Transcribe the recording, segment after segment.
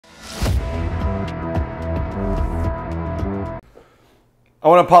I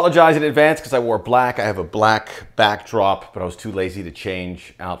want to apologize in advance because I wore black. I have a black backdrop, but I was too lazy to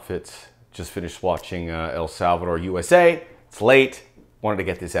change outfits. Just finished watching El Salvador, USA. It's late. Wanted to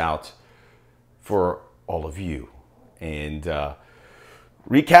get this out for all of you. And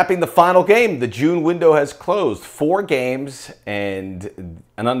recapping the final game, the June window has closed. 4 games and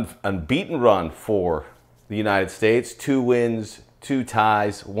an unbeaten run for the United States. 2 wins, 2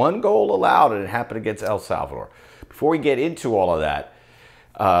 ties, 1 goal allowed, and it happened against El Salvador. Before we get into all of that,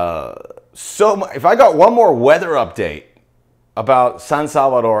 if I got one more weather update about San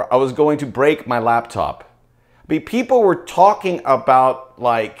Salvador, I was going to break my laptop. I mean, people were talking about,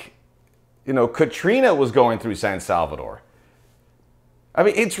 like, you know, Katrina was going through San Salvador. I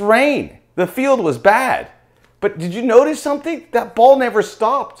mean, it's rain. The field was bad. But did you notice something? That ball never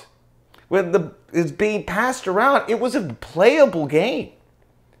stopped. When it's being passed around, it was a playable game.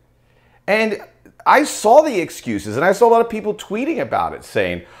 And I saw the excuses, and I saw a lot of people tweeting about it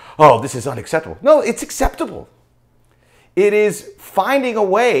saying, oh, this is unacceptable. No, it's acceptable. It is finding a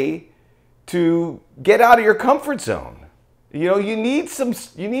way to get out of your comfort zone. You know, you need some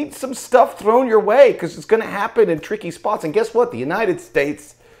stuff thrown your way because it's going to happen in tricky spots. And guess what? The United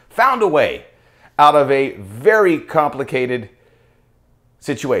States found a way out of a very complicated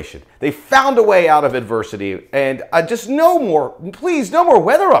situation. They found a way out of adversity. And just please, no more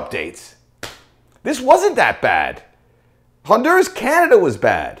weather updates. This wasn't that bad. Honduras, Canada was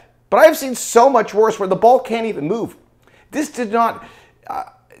bad. But I've seen so much worse where the ball can't even move. This did not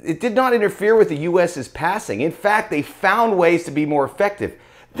interfere with the U.S.'s passing. In fact, they found ways to be more effective.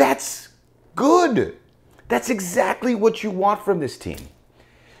 That's good. That's exactly what you want from this team.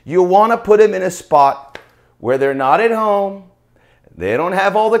 You want to put them in a spot where they're not at home, they don't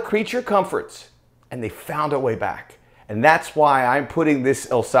have all the creature comforts, and they found a way back. And that's why I'm putting this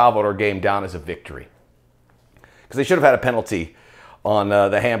El Salvador game down as a victory. Because they should have had a penalty on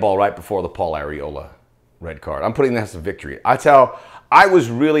the handball right before the Paul Arriola red card. I'm putting that as a victory. I was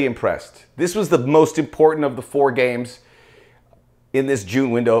really impressed. This was the most important of the 4 games in this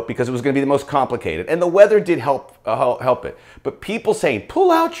June window because it was going to be the most complicated. And the weather did help it. But people saying,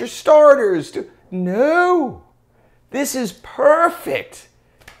 pull out your starters. No, this is perfect.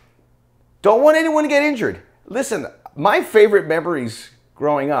 Don't want anyone to get injured. Listen, my favorite memories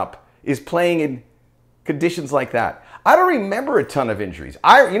growing up is playing in conditions like that. I don't remember a ton of injuries.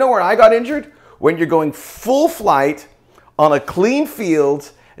 You know where I got injured? When you're going full flight on a clean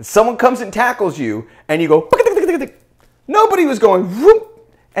field and someone comes and tackles you and you go, nobody was going, whoop,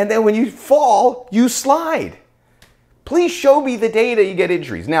 and then when you fall, you slide. Please show me the day that you get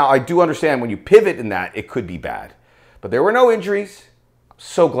injuries. Now, I do understand when you pivot in that, it could be bad. But there were no injuries.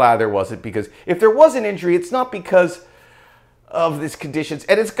 So glad there wasn't, because if there was an injury, it's not because of these conditions,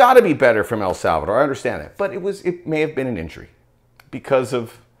 and it's got to be better from El Salvador. I understand that, but it may have been an injury because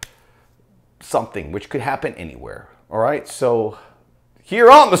of something which could happen anywhere. All right, so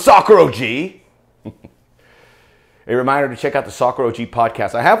here on the Soccer OG, a reminder to check out the Soccer OG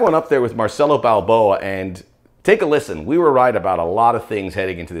podcast. I have one up there with Marcelo Balboa, and take a listen. We were right about a lot of things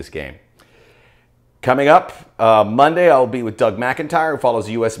heading into this game. Coming up Monday, I'll be with Doug McIntyre, who follows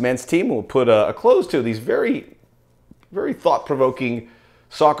the USMNT team. We'll put a close to these very, very thought-provoking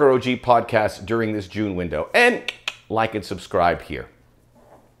Soccer OG podcasts during this June window. And like and subscribe here.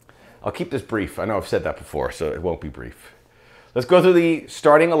 I'll keep this brief. I know I've said that before, so it won't be brief. Let's go through the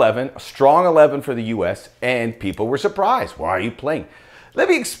starting 11, a strong 11 for the U.S., and people were surprised. Why are you playing? Let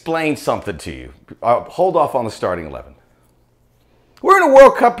me explain something to you. I'll hold off on the starting 11. We're in a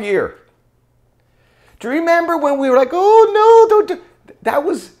World Cup year. Do you remember when we were like, oh, no, don't do... That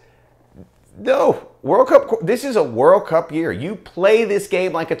was... No. World Cup... This is a World Cup year. You play this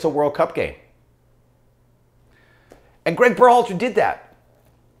game like it's a World Cup game. And Greg Berhalter did that.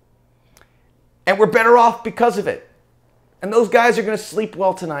 And we're better off because of it. And those guys are going to sleep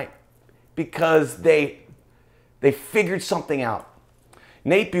well tonight because they figured something out.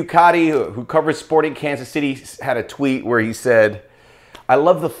 Nate Bucati, who covers Sporting Kansas City, had a tweet where he said, I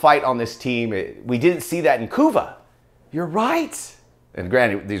love the fight on this team. We didn't see that in Cuba. You're right. And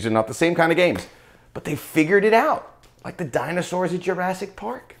granted, these are not the same kind of games, but they figured it out. Like the dinosaurs at Jurassic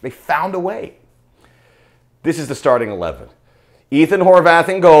Park. They found a way. This is the starting 11. Ethan Horvath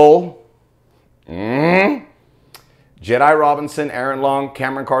in goal. Jedi Robinson, Aaron Long,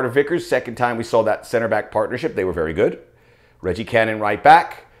 Cameron Carter-Vickers. Second time we saw that center back partnership. They were very good. Reggie Cannon right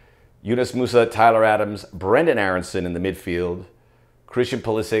back. Yunus Musa, Tyler Adams, Brendan Aronson in the midfield. Christian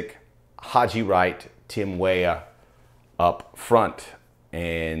Pulisic, Haji Wright, Tim Weah up front.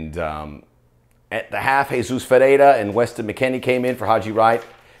 And at the half, Jesus Ferreira and Weston McKennie came in for Haji Wright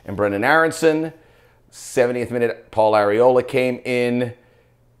and Brendan Aronson. 70th minute, Paul Arriola came in.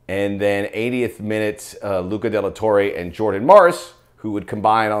 And then 80th minute, Luca de la Torre and Jordan Morris, who would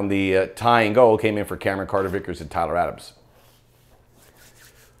combine on the tying goal, came in for Cameron Carter-Vickers and Tyler Adams.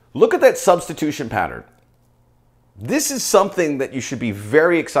 Look at that substitution pattern. This is something that you should be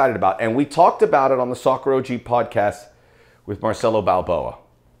very excited about. And we talked about it on the Soccer OG podcast with Marcelo Balboa.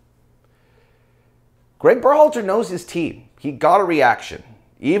 Greg Berhalter knows his team. He got a reaction,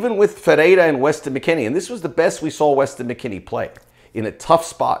 even with Ferreira and Weston McKennie. And this was the best we saw Weston McKennie play in a tough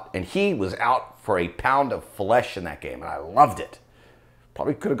spot. And he was out for a pound of flesh in that game, and I loved it.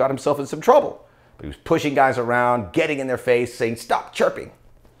 Probably could have got himself in some trouble. But he was pushing guys around, getting in their face, saying, stop chirping.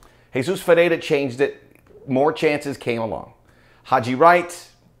 Jesus Ferreira changed it. More chances came along. Haji Wright.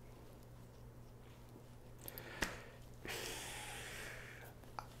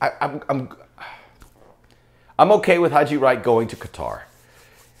 I'm okay with Haji Wright going to Qatar.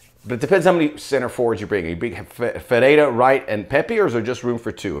 But it depends how many center forwards you bring. You bring Ferreira, Wright, and Pepe, or is there just room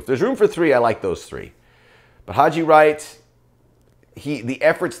for two? If there's room for three, I like those three. But Haji Wright, the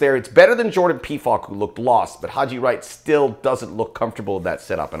effort's there. It's better than Jordan Pefok, who looked lost. But Haji Wright still doesn't look comfortable with that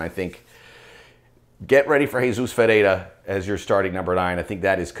setup. And I think get ready for Jesus Ferreira as your starting number 9. I think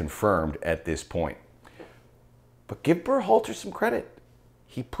that is confirmed at this point. But give Berhalter some credit.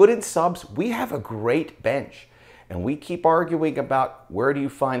 He put in subs. We have a great bench. And we keep arguing about where do you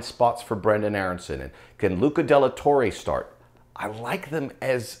find spots for Brendan Aronson and can Luca de la Torre start? I like them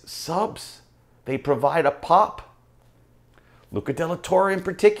as subs. They provide a pop. Luca de la Torre in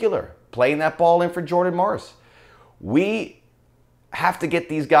particular, playing that ball in for Jordan Morris. We have to get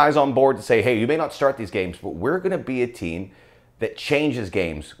these guys on board to say, hey, you may not start these games, but we're going to be a team that changes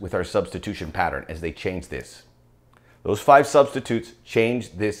games with our substitution pattern as they change this. Those 5 substitutes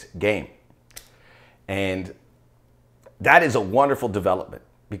changed this game. And that is a wonderful development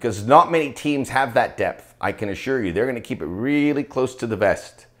because not many teams have that depth. I can assure you, they're going to keep it really close to the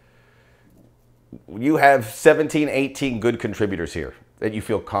vest. You have 17, 18 good contributors here that you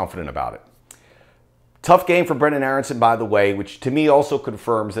feel confident about it. Tough game for Brendan Aronson, by the way, which to me also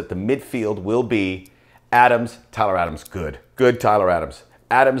confirms that the midfield will be Adams, Tyler Adams, good. Good Tyler Adams.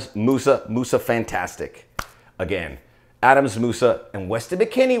 Adams, Musa fantastic. Again, Adams, Musa, and Weston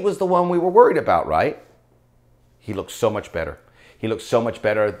McKennie was the one we were worried about, right? He looked so much better. He looked so much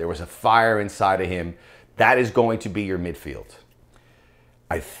better. There was a fire inside of him. That is going to be your midfield.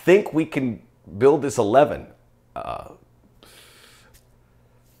 I think we can build this 11.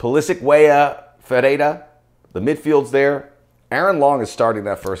 Pulisic, Weah, Ferreira. The midfield's there. Aaron Long is starting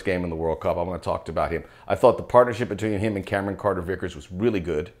that first game in the World Cup. I'm going to talk about him. I thought the partnership between him and Cameron Carter-Vickers was really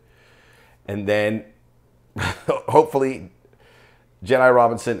good. And then hopefully Jedi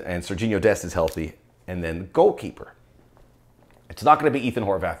Robinson and Serginho Dest is healthy. And then the goalkeeper. It's not going to be Ethan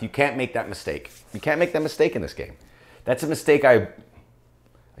Horvath. You can't make that mistake. You can't make that mistake in this game. That's a mistake I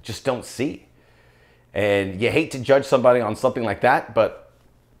just don't see. And you hate to judge somebody on something like that, but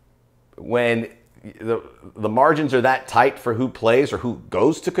when the margins are that tight for who plays or who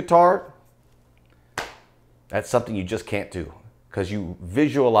goes to Qatar, that's something you just can't do because you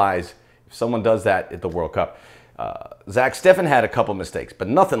visualize if someone does that at the World Cup. Zach Steffen had a couple mistakes, but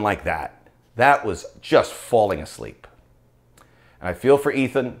nothing like that. That was just falling asleep. And I feel for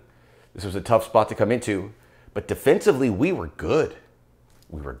Ethan. This was a tough spot to come into. But defensively, we were good.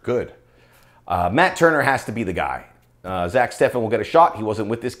 We were good. Matt Turner has to be the guy. Zach Steffen will get a shot. He wasn't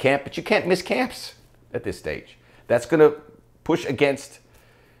with this camp, but you can't miss camps at this stage. That's going to push against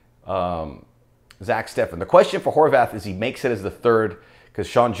Zach Steffen. The question for Horvath is he makes it as the third because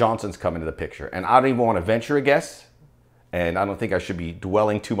Sean Johnson's coming into the picture. And I don't even want to venture a guess. And I don't think I should be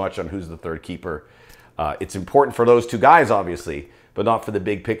dwelling too much on who's the third keeper. It's important for those two guys, obviously, but not for the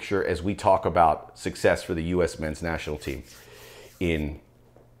big picture as we talk about success for the U.S. men's national team in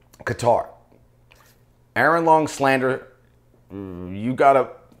Qatar. Aaron Long slander, you got to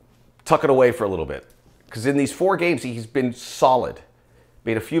tuck it away for a little bit. Because in these 4 games, he's been solid.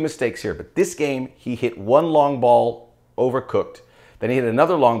 Made a few mistakes here. But this game, he hit one long ball, overcooked. Then he hit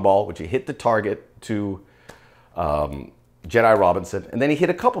another long ball, which he hit the target to Jedi Robinson, and then he hit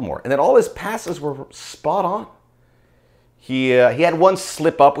a couple more. And then all his passes were spot on. He had one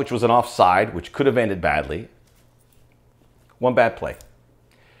slip up, which was an offside, which could have ended badly. One bad play.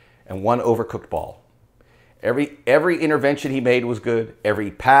 And one overcooked ball. Every intervention he made was good.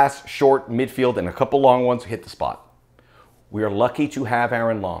 Every pass, short, midfield, and a couple long ones hit the spot. We are lucky to have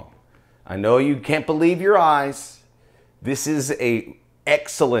Aaron Long. I know you can't believe your eyes. This is an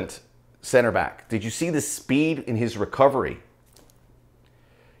excellent center back. Did you see the speed in his recovery?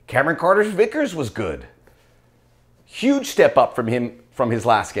 Cameron Carter-Vickers was good. Huge step up from him from his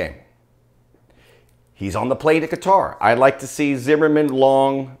last game. He's on the plane to Qatar. I'd like to see Zimmerman,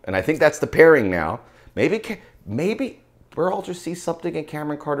 Long, and I think that's the pairing now. Maybe Berhalter sees something in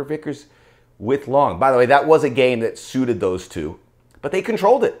Cameron Carter-Vickers with Long. By the way, that was a game that suited those two, but they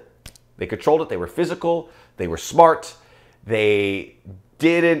controlled it. They controlled it. They were physical. They were smart. They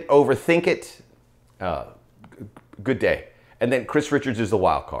didn't overthink it. Good day. And then Chris Richards is the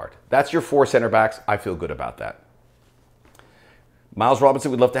wild card. That's your 4 center backs. I feel good about that. Miles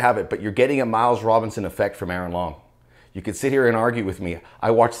Robinson, we'd love to have it, but you're getting a Miles Robinson effect from Aaron Long. You could sit here and argue with me.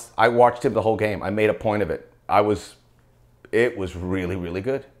 I watched him the whole game. I made a point of it. It was really, really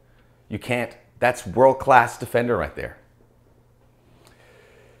good. You can't. That's world-class defender right there.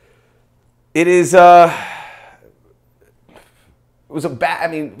 It is. It was a bad.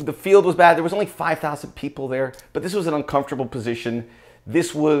 I mean, the field was bad. There was only 5,000 people there, but this was an uncomfortable position.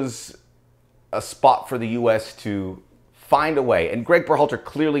 This was a spot for the U.S. to find a way, and Greg Berhalter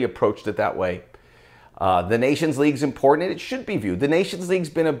clearly approached it that way. The Nations League's important, and it should be viewed. The Nations League's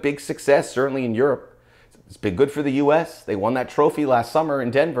been a big success, certainly in Europe. It's been good for the U.S. They won that trophy last summer in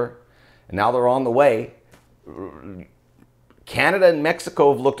Denver, and now they're on the way. Canada and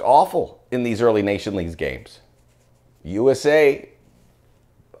Mexico have looked awful in these early Nation League games. USA,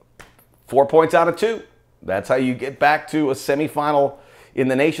 4 points out of 2. That's how you get back to a semifinal in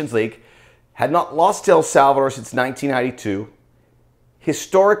the Nations League. Had not lost to El Salvador since 1992.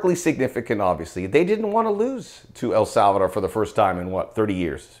 Historically significant, obviously. They didn't want to lose to El Salvador for the first time in, 30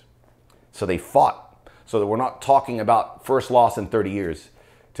 years. So they fought. So that we're not talking about first loss in 30 years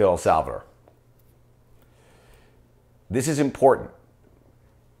to El Salvador. This is important.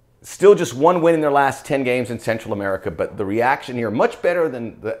 Still just 1 win in their last 10 games in Central America, but the reaction here, much better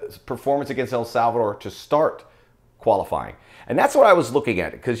than the performance against El Salvador to start qualifying. And that's what I was looking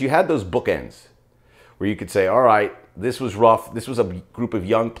at, because you had those bookends where you could say, all right, this was rough. This was a group of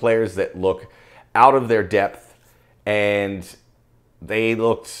young players that look out of their depth, and they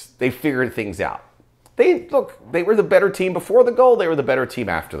figured things out. They were the better team before the goal. They were the better team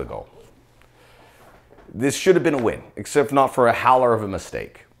after the goal. This should have been a win, except not for a howler of a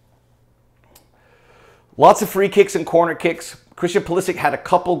mistake. Lots of free kicks and corner kicks. Christian Pulisic had a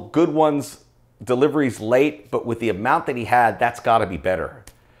couple good ones, deliveries late, but with the amount that he had, that's got to be better.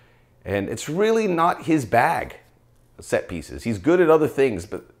 And it's really not his bag, set pieces. He's good at other things,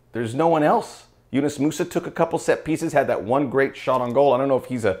 but there's no one else. Yunus Musa took a couple set pieces, had that one great shot on goal. I don't know if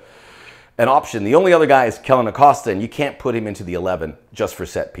he's an option. The only other guy is Kellen Acosta, and you can't put him into the 11 just for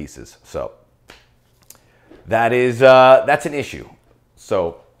set pieces. So that's an issue.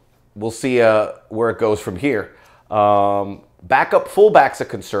 So we'll see where it goes from here. Backup fullback's a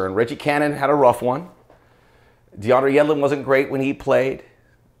concern. Reggie Cannon had a rough one. DeAndre Yedlin wasn't great when he played.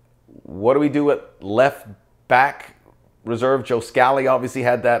 What do we do at left back reserve? Joe Scally obviously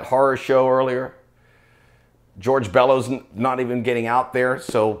had that horror show earlier. George Bellows not even getting out there,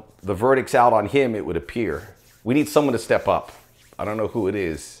 so the verdict's out on him, it would appear. We need someone to step up. I don't know who it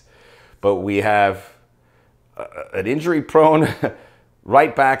is, but we have an injury-prone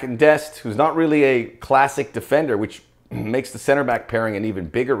right back in Dest, who's not really a classic defender, which makes the center back pairing an even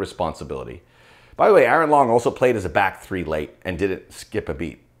bigger responsibility. By the way, Aaron Long also played as a back 3 late and didn't skip a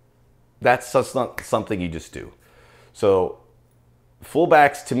beat. That's just not something you just do. So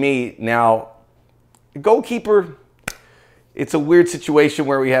fullbacks, to me now, goalkeeper, it's a weird situation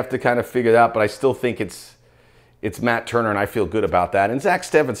where we have to kind of figure it out, but I still think it's Matt Turner, and I feel good about that. And Zach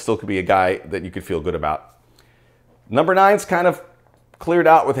Stevens still could be a guy that you could feel good about. Number 9's kind of cleared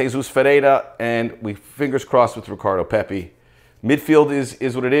out with Jesus Ferreira, and we fingers crossed with Ricardo Pepi. Midfield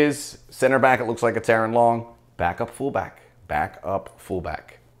is what it is. Center back, it looks like it's Aaron Long. Backup fullback. Backup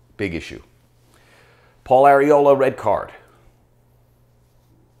fullback. Big issue. Paul Arriola, red card.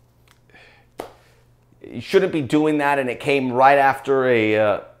 You shouldn't be doing that, and it came right after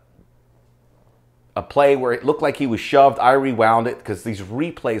a play where it looked like he was shoved. I rewound it because these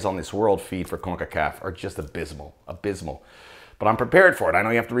replays on this world feed for CONCACAF are just abysmal. Abysmal. But I'm prepared for it. I know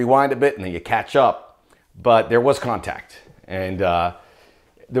you have to rewind a bit and then you catch up. But there was contact. And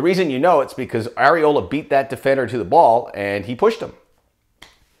the reason you know it's because Arriola beat that defender to the ball and he pushed him.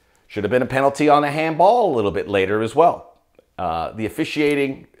 Should have been a penalty on a handball a little bit later as well. The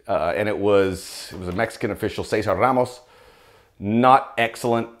officiating, and it was a Mexican official, Cesar Ramos. Not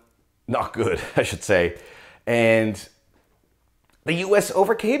excellent. Not good, I should say. And the U.S.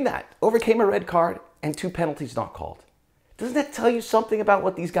 overcame that. Overcame a red card and 2 penalties not called. Doesn't that tell you something about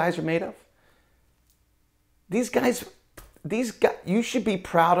what these guys are made of? These guys, you should be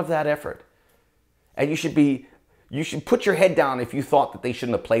proud of that effort. And you should put your head down if you thought that they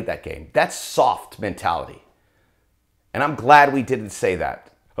shouldn't have played that game. That's soft mentality. And I'm glad we didn't say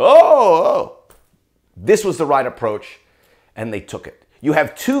that. Oh! This was the right approach, and they took it. You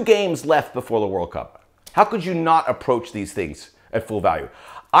have 2 games left before the World Cup. How could you not approach these things at full value?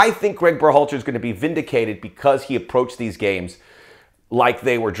 I think Greg Berhalter is going to be vindicated because he approached these games like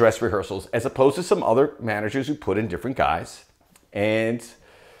they were dress rehearsals, as opposed to some other managers who put in different guys. And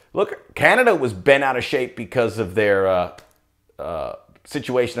look, Canada was bent out of shape because of their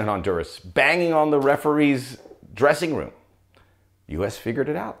situation in Honduras, banging on the referee's dressing room. U.S. figured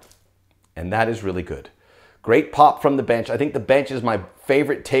it out, and that is really good. Great pop from the bench. I think the bench is my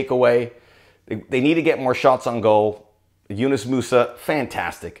favorite takeaway. They need to get more shots on goal. Yunus Musa,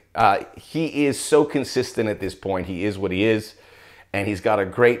 fantastic. He is so consistent at this point. He is what he is, and he's got a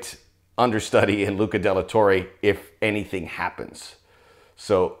great understudy in Luca Della Torre if anything happens.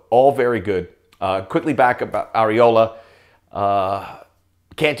 So all very good. Quickly back about Areola.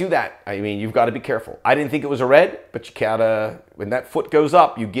 Can't do that. I mean, you've got to be careful. I didn't think it was a red, but you gotta, when that foot goes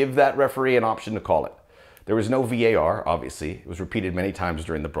up, you give that referee an option to call it. There was no VAR, obviously. It was repeated many times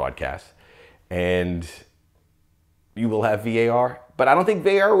during the broadcast. And you will have VAR, but I don't think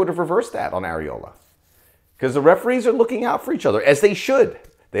VAR would have reversed that on Areola, because the referees are looking out for each other, as they should.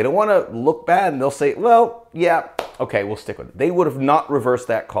 They don't want to look bad, and they'll say, well, yeah, okay, we'll stick with it. They would have not reversed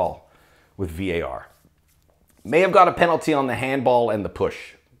that call with VAR. May have got a penalty on the handball and the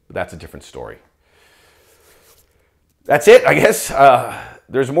push, but that's a different story. That's it, I guess.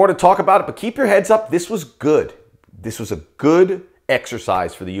 There's more to talk about it, but keep your heads up. This was good. This was a good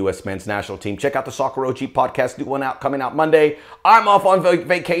exercise for the U.S. men's national team. Check out the Soccer OG podcast. New one coming out Monday. I'm off on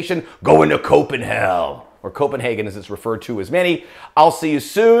vacation, going to Copenhagen, or Copenhagen as it's referred to as many. I'll see you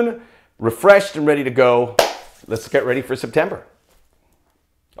soon, refreshed and ready to go. Let's get ready for September.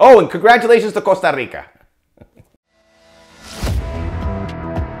 Oh, and congratulations to Costa Rica.